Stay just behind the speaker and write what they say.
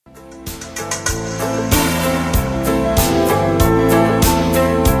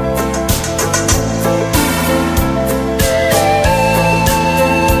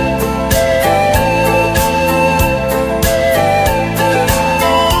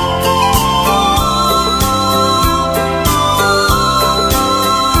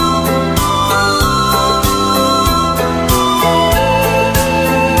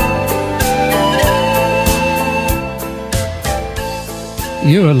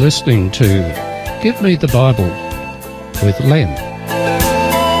You are listening to Give Me the Bible with Len.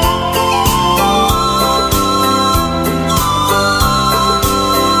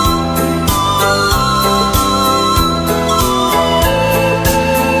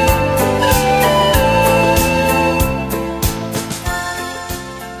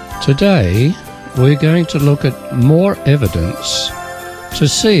 Today we're going to look at more evidence to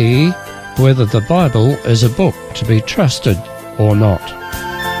see whether the Bible is a book to be trusted or not.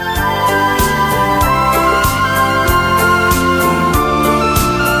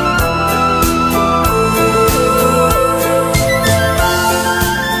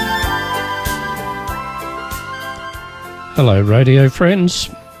 Hello, radio friends.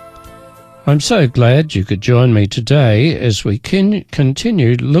 I'm so glad you could join me today as we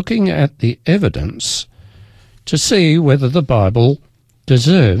continue looking at the evidence to see whether the Bible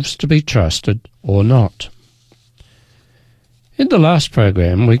deserves to be trusted or not. In the last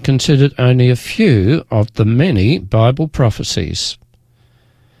program, we considered only a few of the many Bible prophecies.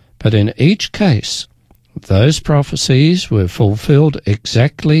 But in each case, those prophecies were fulfilled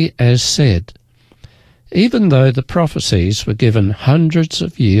exactly as said, even though the prophecies were given hundreds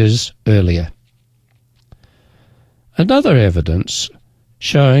of years earlier. Another evidence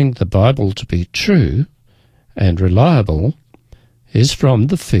showing the Bible to be true and reliable is from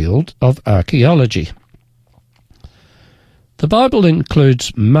the field of archaeology. The Bible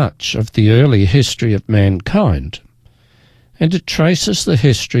includes much of the early history of mankind, and it traces the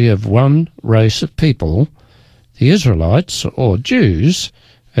history of one race of people, the Israelites, or Jews,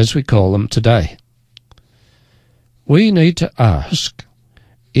 as we call them today. We need to ask,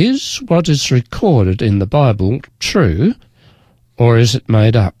 is what is recorded in the Bible true, or is it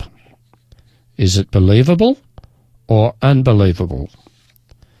made up? Is it believable or unbelievable?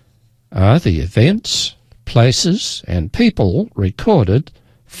 Are the events, places, and people recorded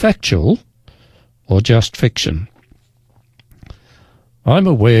factual or just fiction? I'm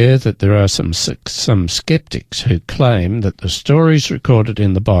aware that there are some skeptics who claim that the stories recorded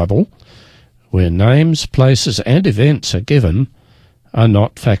in the Bible, where names, places, and events are given, are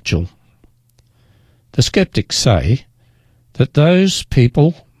not factual. The skeptics say that those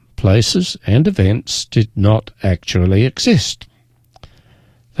people, places, and events did not actually exist.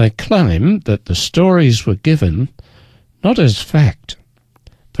 They claim that the stories were given not as fact,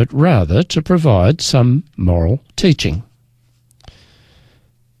 but rather to provide some moral teaching.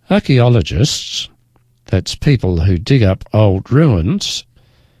 Archaeologists, that's people who dig up old ruins,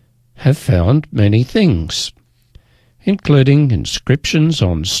 have found many things, including inscriptions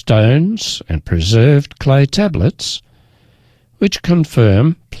on stones and preserved clay tablets, which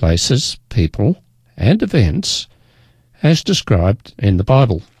confirm places, people, and events as described in the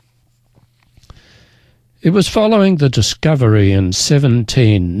Bible. It was following the discovery in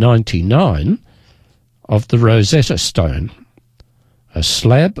 1799 of the Rosetta Stone, a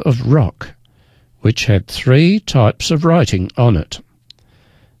slab of rock which had 3 types of writing on it,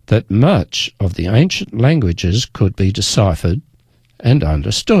 that much of the ancient languages could be deciphered and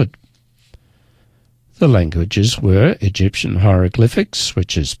understood. The languages were Egyptian hieroglyphics,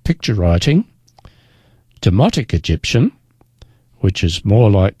 which is picture writing, Demotic Egyptian, which is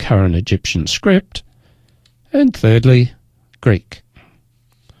more like current Egyptian script, and thirdly, Greek.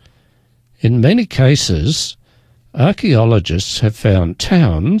 In many cases, archaeologists have found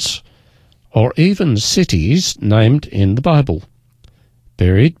towns or even cities named in the Bible,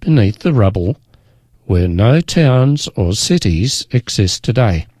 buried beneath the rubble where no towns or cities exist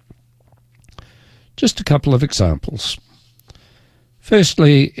today. Just a couple of examples.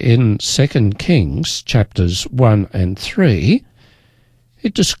 Firstly, in 2 Kings chapters 1 and 3,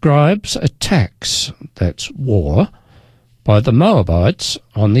 it describes attacks, that's war, by the Moabites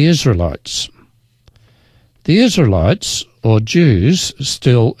on the Israelites. The Israelites, or Jews,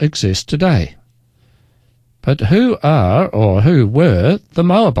 still exist today. But who are or who were the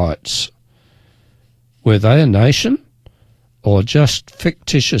Moabites? Were they a nation or just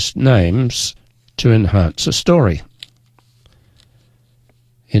fictitious names to enhance a story?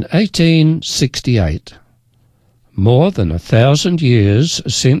 In 1868, more than 1,000 years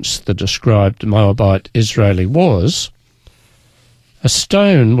since the described Moabite-Israeli wars, a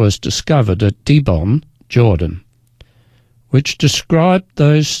stone was discovered at Dibon, Jordan, which described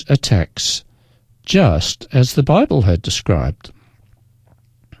those attacks just as the Bible had described.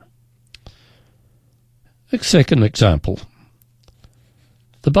 A second example.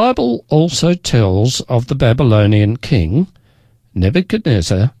 The Bible also tells of the Babylonian king,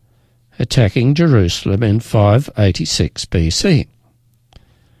 Nebuchadnezzar, attacking Jerusalem in 586 BC.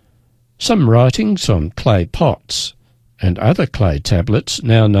 Some writings on clay pots and other clay tablets,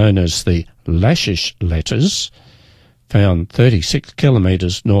 now known as the Lachish letters, found 36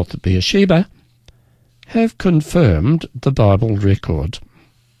 kilometres north of Beersheba, have confirmed the Bible record.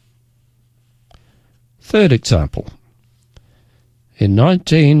 Third example. In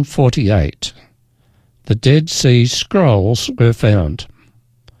 1948, the Dead Sea Scrolls were found.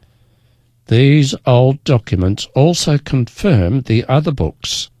 These old documents also confirm the other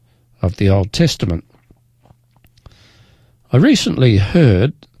books of the Old Testament. I recently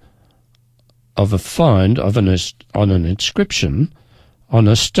heard of a find of on an inscription on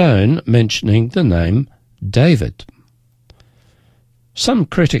a stone mentioning the name David. Some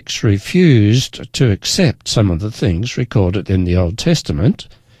critics refused to accept some of the things recorded in the Old Testament,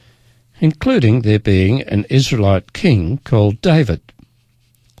 including there being an Israelite king called David.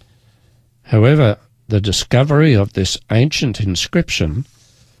 However, the discovery of this ancient inscription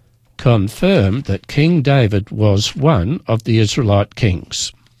confirmed that King David was one of the Israelite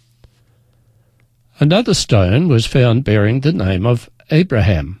kings. Another stone was found bearing the name of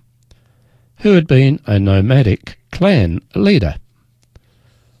Abraham, who had been a nomadic clan leader.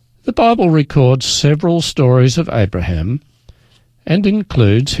 The Bible records several stories of Abraham and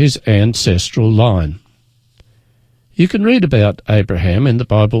includes his ancestral line. You can read about Abraham in the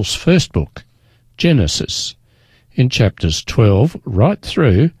Bible's first book, Genesis, in chapters 12 right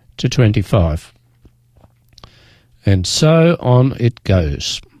through to 25. And so on it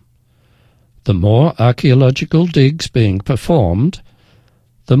goes. The more archaeological digs being performed,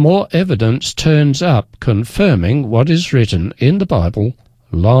 the more evidence turns up confirming what is written in the Bible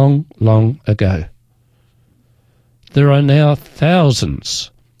long, long ago. There are now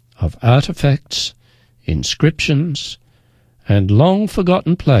thousands of artefacts, inscriptions, and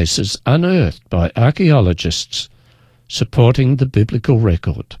long-forgotten places unearthed by archaeologists supporting the biblical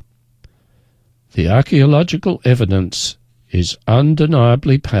record. The archaeological evidence is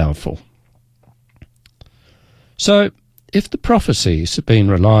undeniably powerful. So, if the prophecies have been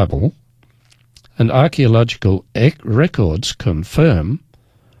reliable and archaeological records confirm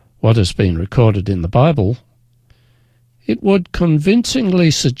what has been recorded in the Bible, it would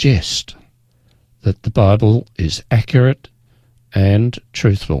convincingly suggest that the Bible is accurate and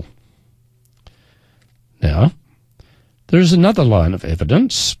truthful. Now, there is another line of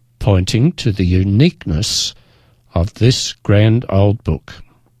evidence pointing to the uniqueness of this grand old book.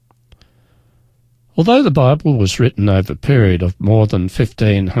 Although the Bible was written over a period of more than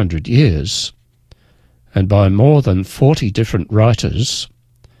 1,500 years, and by more than 40 different writers,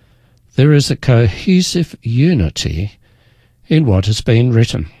 there is a cohesive unity in what has been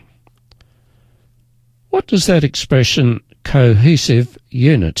written. What does that expression, cohesive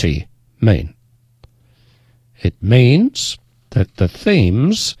unity, mean? It means that the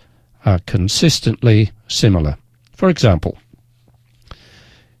themes are consistently similar. For example,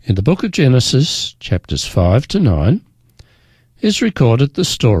 in the book of Genesis, chapters 5 to 9, is recorded the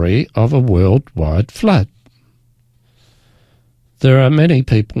story of a worldwide flood. There are many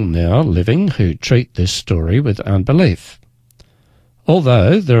people now living who treat this story with unbelief,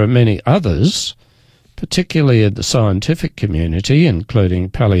 although there are many others, particularly in the scientific community, including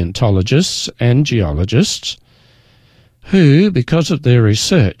paleontologists and geologists, who, because of their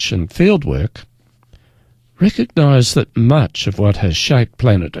research and fieldwork, recognise that much of what has shaped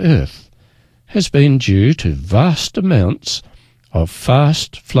planet Earth has been due to vast amounts of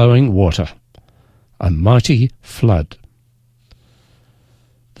fast-flowing water, a mighty flood.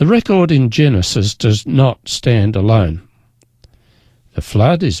 The record in Genesis does not stand alone. The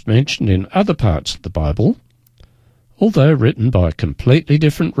flood is mentioned in other parts of the Bible, although written by completely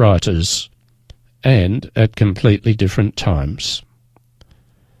different writers and at completely different times.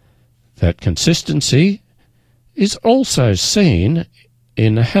 That consistency is also seen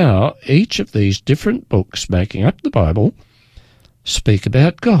in how each of these different books making up the Bible speak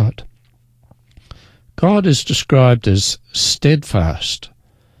about God. God is described as steadfast,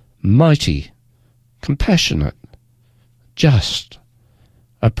 mighty, compassionate, just,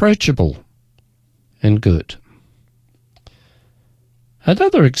 approachable, and good.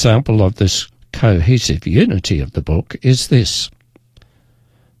 Another example of this cohesive unity of the book is this.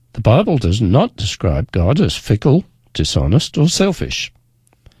 The Bible does not describe God as fickle, dishonest, or selfish.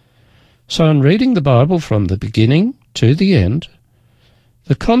 So in reading the Bible from the beginning to the end,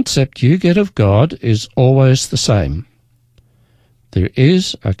 the concept you get of God is always the same. There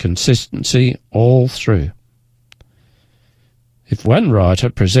is a consistency all through. If one writer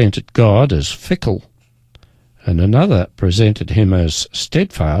presented God as fickle and another presented him as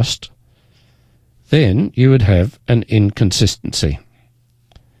steadfast, then you would have an inconsistency.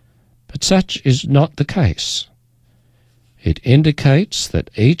 But such is not the case. It indicates that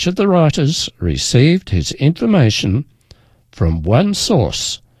each of the writers received his information from one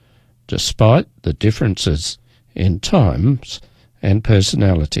source, despite the differences in times and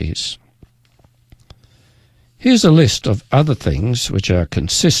personalities. Here's a list of other things which are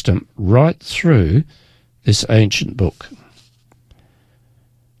consistent right through this ancient book.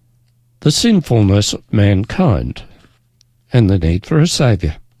 The sinfulness of mankind and the need for a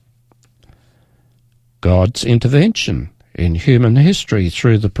saviour. God's intervention in human history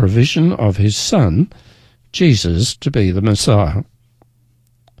through the provision of his Son, Jesus, to be the Messiah.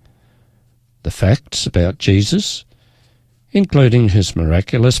 The facts about Jesus, including his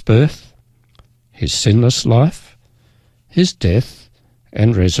miraculous birth, his sinless life, his death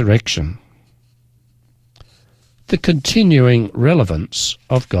and resurrection. The continuing relevance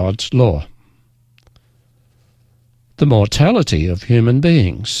of God's law. The mortality of human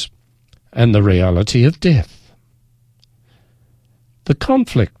beings and the reality of death. The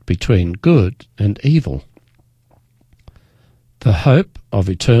conflict between good and evil. The hope of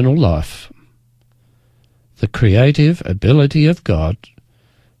eternal life. The creative ability of God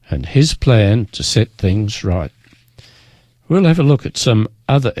and his plan to set things right. We'll have a look at some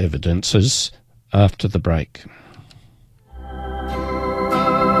other evidences after the break.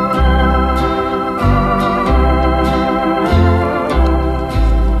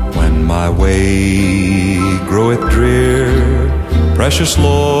 When my way groweth drear, precious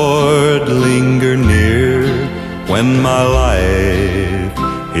Lord, linger near. When my life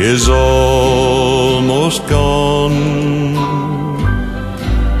is almost gone,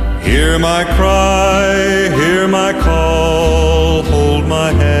 hear my cry, hear my call, hold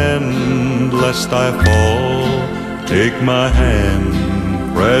my hand lest I fall. Take my hand,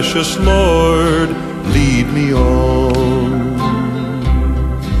 precious Lord, lead me on.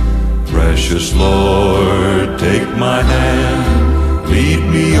 Precious Lord, take my hand, lead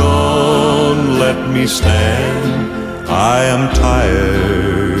me on, let me stand. I am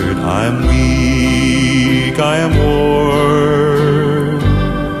tired, I am weak, I am worn.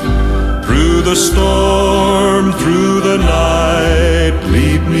 Through the storm, through the night,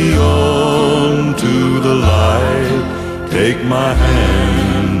 lead me on to the light. Take my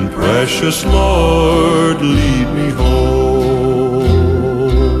hand, precious Lord, lead me home.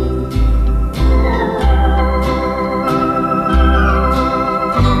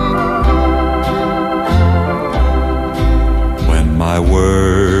 My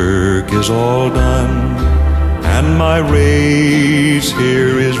work is all done, and my race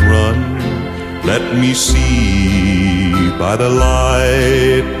here is run. Let me see by the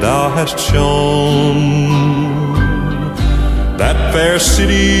light thou hast shone, that fair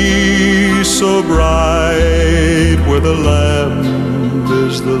city so bright, where the Lamb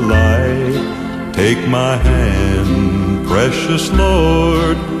is the light. Take my hand, precious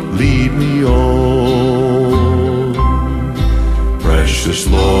Lord, lead me on. Precious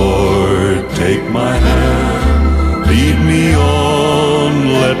Lord, take my hand, lead me on,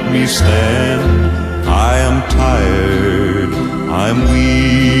 let me stand. I am tired, I am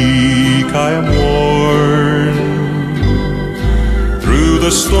weak, I am worn. Through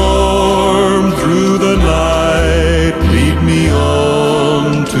the storm, through the night, lead me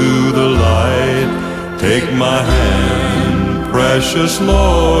on to the light. Take my hand, precious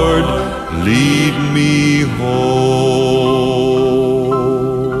Lord, lead me home.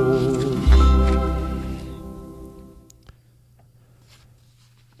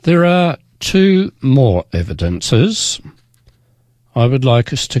 There are two more evidences I would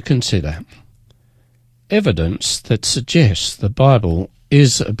like us to consider. Evidence that suggests the Bible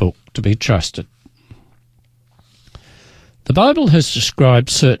is a book to be trusted. The Bible has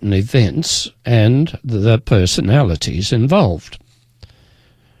described certain events and the personalities involved.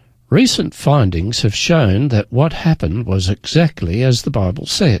 Recent findings have shown that what happened was exactly as the Bible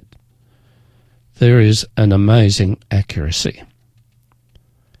said. There is an amazing accuracy.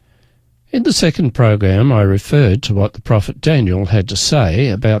 In the second program, I referred to what the prophet Daniel had to say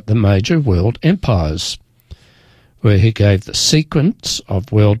about the major world empires, where he gave the sequence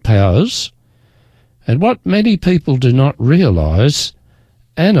of world powers and what many people do not realize,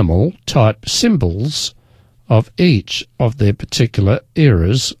 animal-type symbols of each of their particular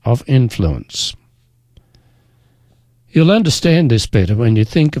eras of influence. You'll understand this better when you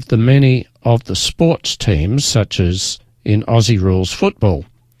think of the many of the sports teams, such as in Aussie rules football,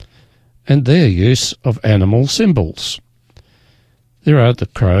 and their use of animal symbols. There are the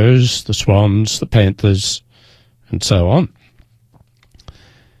crows, the swans, the panthers, and so on.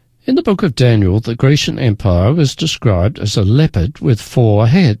 In the book of Daniel, the Grecian Empire was described as a leopard with 4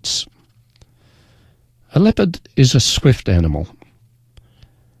 heads. A leopard is a swift animal.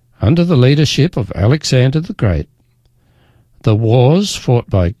 Under the leadership of Alexander the Great, the wars fought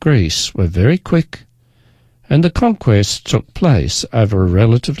by Greece were very quick, and the conquests took place over a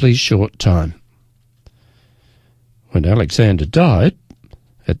relatively short time. When Alexander died,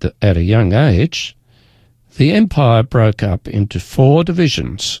 at a young age, the empire broke up into 4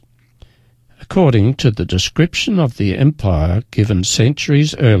 divisions, according to the description of the empire given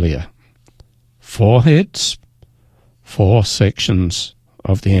centuries earlier. 4 heads, 4 sections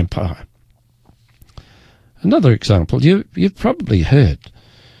of the empire. Another example, you've probably heard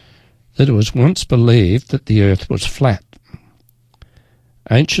that it was once believed that the earth was flat.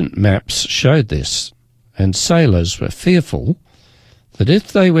 Ancient maps showed this, and sailors were fearful that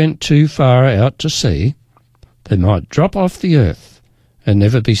if they went too far out to sea, they might drop off the earth and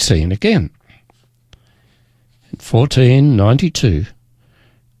never be seen again. In 1492,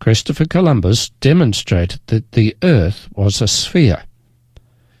 Christopher Columbus demonstrated that the earth was a sphere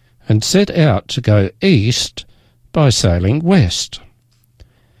and set out to go east by sailing west.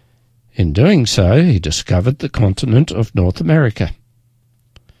 In doing so, he discovered the continent of North America.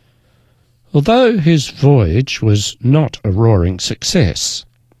 Although his voyage was not a roaring success,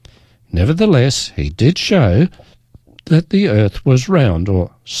 nevertheless he did show that the earth was round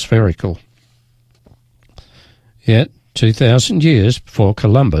or spherical. Yet, 2,000 years before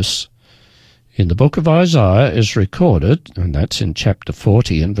Columbus, in the book of Isaiah is recorded, and that's in chapter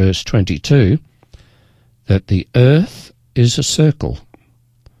 40 and verse 22, that the earth is a circle.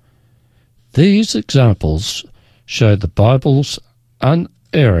 These examples show the Bible's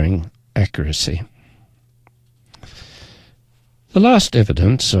unerring accuracy. The last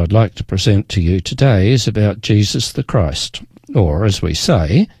evidence I'd like to present to you today is about Jesus the Christ, or as we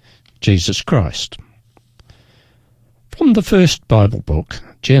say, Jesus Christ. From the first Bible book,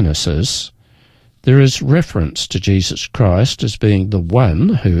 Genesis, there is reference to Jesus Christ as being the one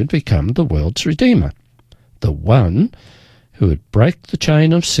who had become the world's Redeemer, the one who would break the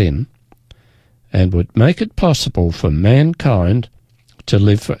chain of sin and would make it possible for mankind to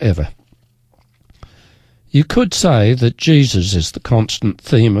live forever. You could say that Jesus is the constant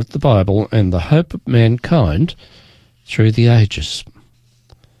theme of the Bible and the hope of mankind through the ages.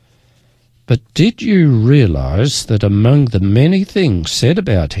 But did you realize that among the many things said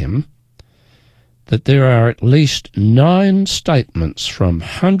about him, that there are at least 9 statements from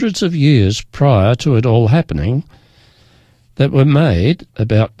hundreds of years prior to it all happening that were made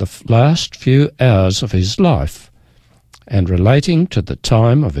about the last few hours of his life and relating to the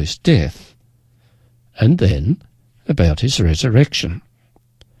time of his death, and then about his resurrection?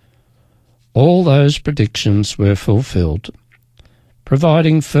 All those predictions were fulfilled,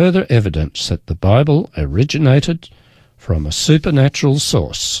 providing further evidence that the Bible originated from a supernatural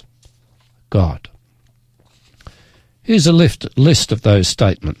source, God. Here's a list of those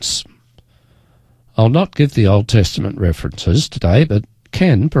statements. I'll not give the Old Testament references today, but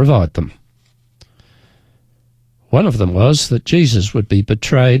can provide them. One of them was that Jesus would be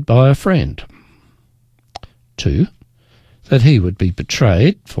betrayed by a friend. 2, that he would be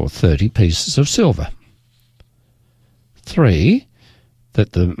betrayed for 30 pieces of silver. 3,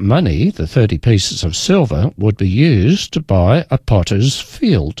 that the money, the 30 pieces of silver, would be used to buy a potter's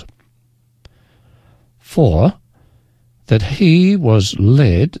field. 4, that he was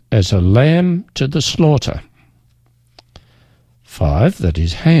led as a lamb to the slaughter. 5, that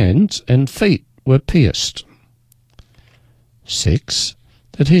his hands and feet were pierced. 6,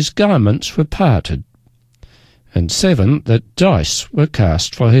 that his garments were parted. And 7, that dice were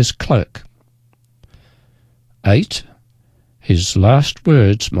cast for his cloak. 8, his last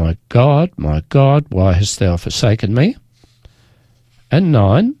words, my God, why hast thou forsaken me? And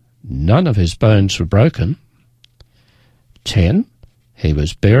 9, none of his bones were broken. 10, he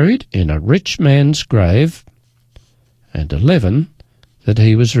was buried in a rich man's grave. And 11, that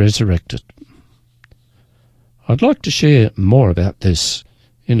he was resurrected. I'd like to share more about this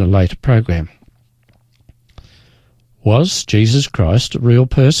in a later program. Was Jesus Christ a real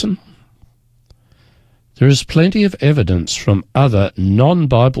person? There is plenty of evidence from other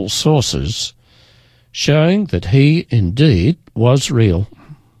non-Bible sources showing that he indeed was real.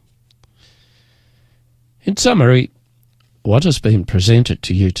 In summary, what has been presented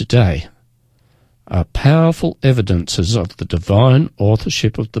to you today are powerful evidences of the divine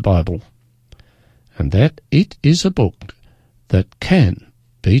authorship of the Bible, and that it is a book that can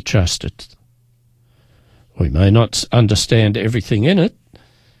be trusted. We may not understand everything in it,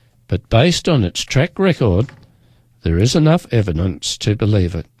 but based on its track record, there is enough evidence to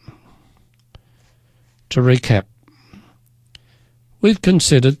believe it. To recap, we've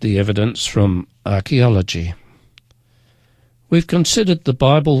considered the evidence from archaeology. We've considered the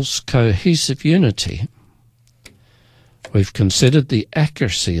Bible's cohesive unity. We've considered the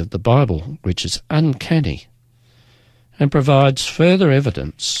accuracy of the Bible, which is uncanny and provides further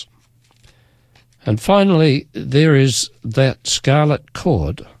evidence. And finally, there is that scarlet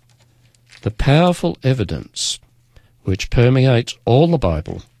cord, the powerful evidence which permeates all the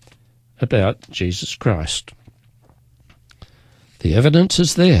Bible about Jesus Christ. The evidence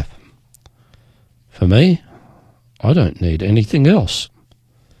is there. For me, I don't need anything else.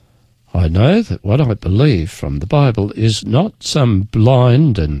 I know that what I believe from the Bible is not some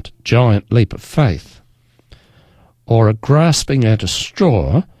blind and giant leap of faith, or a grasping at a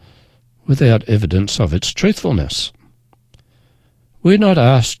straw without evidence of its truthfulness. We're not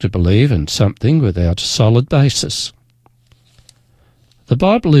asked to believe in something without a solid basis. The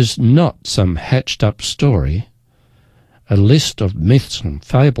Bible is not some hatched-up story, a list of myths and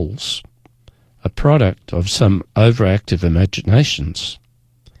fables, a product of some overactive imaginations.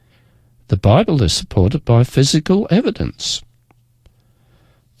 The Bible is supported by physical evidence.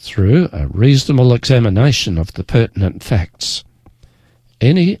 Through a reasonable examination of the pertinent facts,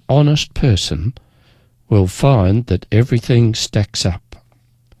 any honest person will find that everything stacks up.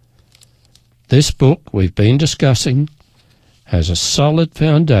 This book we've been discussing has a solid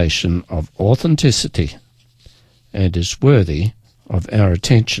foundation of authenticity and is worthy of our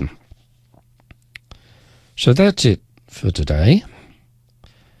attention. So that's it for today.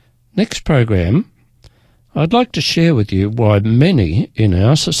 Next program, I'd like to share with you why many in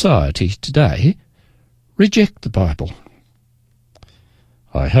our society today reject the Bible.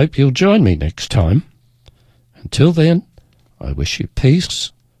 I hope you'll join me next time. Until then, I wish you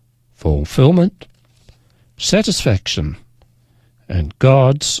peace, fulfillment, satisfaction, and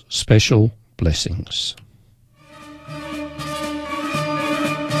God's special blessings.